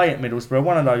 Away at Middlesbrough,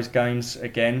 one of those games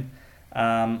again.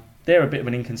 They're a bit of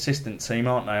an inconsistent team,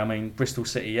 aren't they? I mean, Bristol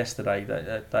City yesterday,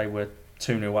 they were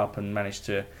 2-0 up and managed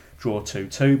to draw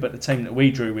 2-2, but the team that we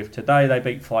drew with today, they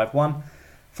beat 5-1.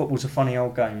 Football's a funny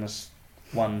old game, as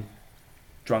one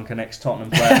drunken ex-Tottenham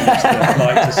player used to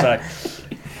like to say.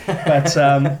 But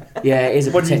Yeah, it is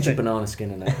a What do you potential think? banana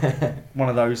skin in it. one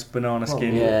of those banana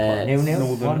skin. yeah. 1-0,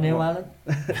 Northern- 1-0, Alan.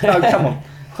 No, come on.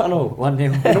 1-0,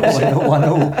 1-0,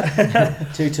 1-0,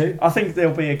 2-2. I think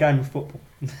there'll be a game of football.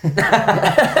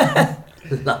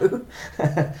 No.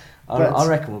 I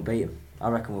reckon we'll beat him.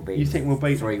 You think we'll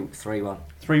beat 3-1.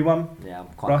 3-1? Yeah, I'm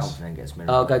quite Russ? confident against Middlesbrough.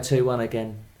 I'll go 2-1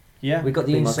 again. Yeah. We got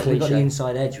the Be my cliche.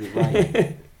 inside edge with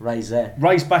Ray. Ray's there.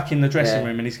 Ray's back in the dressing Yeah.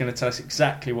 room and he's going to tell us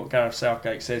exactly what Gareth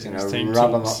Southgate says in his team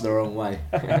Rub them talks. up the wrong way.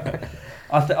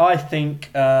 I think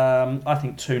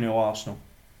 2-0 Arsenal.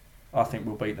 I think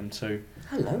we'll beat them too.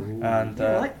 Hello. And You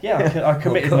all right? yeah, I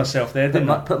committed myself there, didn't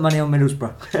I? Put money on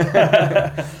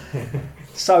Middlesbrough.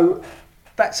 So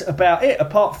that's about it.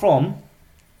 Apart from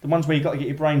the ones where you've got to get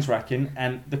your brains racking.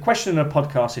 And the question of the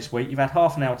podcast this week, you've had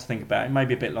half an hour to think about it,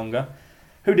 maybe a bit longer.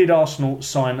 Who did Arsenal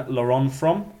sign Laurent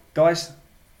from? Guys,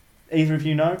 either of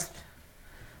you know?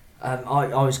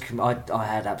 I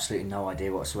had absolutely no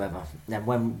idea whatsoever. And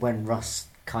when Russ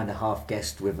kind of half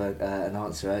guessed with an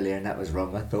answer earlier and that was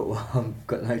wrong, I thought, well, I've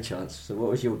got no chance. So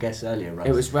what was your guess earlier, Russ?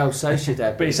 It was Real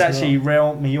Sociedad. But it's actually not.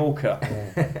 Real Mallorca.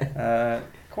 Yeah.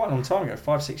 Quite a long time ago,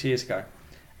 5-6 years ago.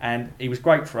 And he was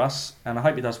great for us, and I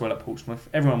hope he does well at Portsmouth.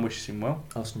 Everyone wishes him well.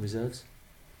 Arsenal reserves.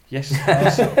 Yes.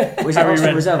 Arsenal. Was it Harry Arsenal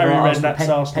Red- Reserve Harry or Redknapp's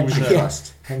Arsenal Arsenal Pension Reserve.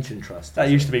 Trust? Pension Trust. That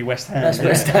used to be West Ham. That's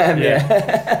West Ham,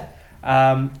 yeah.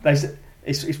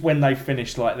 It's when they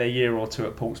finish like their year or two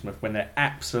at Portsmouth, when they're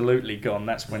absolutely gone,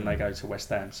 that's when they go to West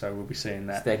Ham. So we'll be seeing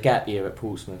It's that. their gap year at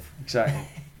Portsmouth. Exactly.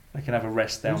 They can have a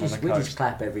rest down on the We coast. just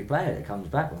clap every player that comes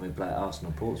back when we play at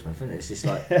Arsenal Portsmouth, isn't it? It's just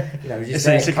like, we just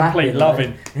It's a complete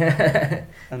loving. the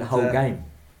And, whole game.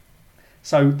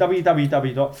 So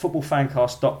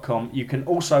www.footballfancast.com. You can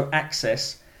also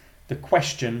access the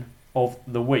question of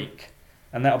the week,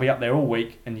 and that'll be up there all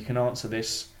week, and you can answer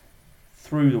this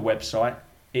through the website.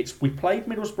 We played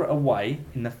Middlesbrough away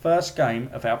in the first game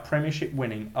of our Premiership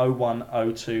winning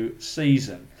 01-02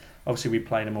 season. Obviously, we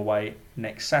played them away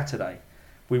next Saturday.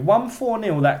 We won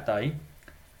 4-0 that day.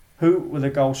 Who were the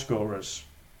goal scorers?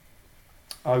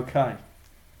 Okay.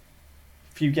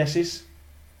 Few guesses?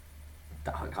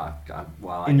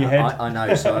 In your head? I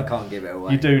know, so I can't give it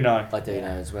away. You do know. I do know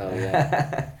as well,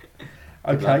 yeah.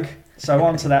 Good Okay. luck. So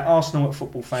on to that. Arsenal at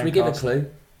Football Fancast. Should we give a clue?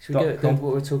 Should we give .com.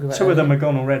 what we're talking about? Two of them earlier? are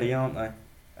gone already, aren't they?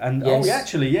 And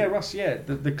Yes. Russ,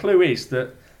 the clue is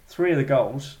that 3 of the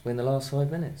goals We're in the last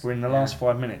 5 minutes. were in the last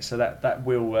 5 minutes, so that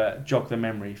will jog the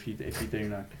memory if you do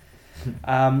know.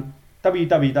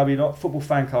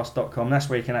 www.footballfancast.com. That's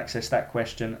where you can access that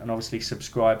question and obviously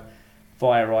subscribe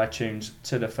via iTunes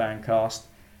to the Fancast,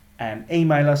 and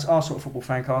email us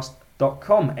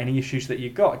arsenal@footballfancast.com. Any issues that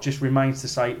you've got. It just remains to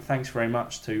say thanks very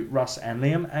much to Russ and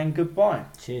Liam, and goodbye.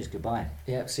 Cheers, goodbye.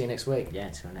 Yeah, see you next week. Yeah,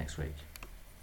 till next week.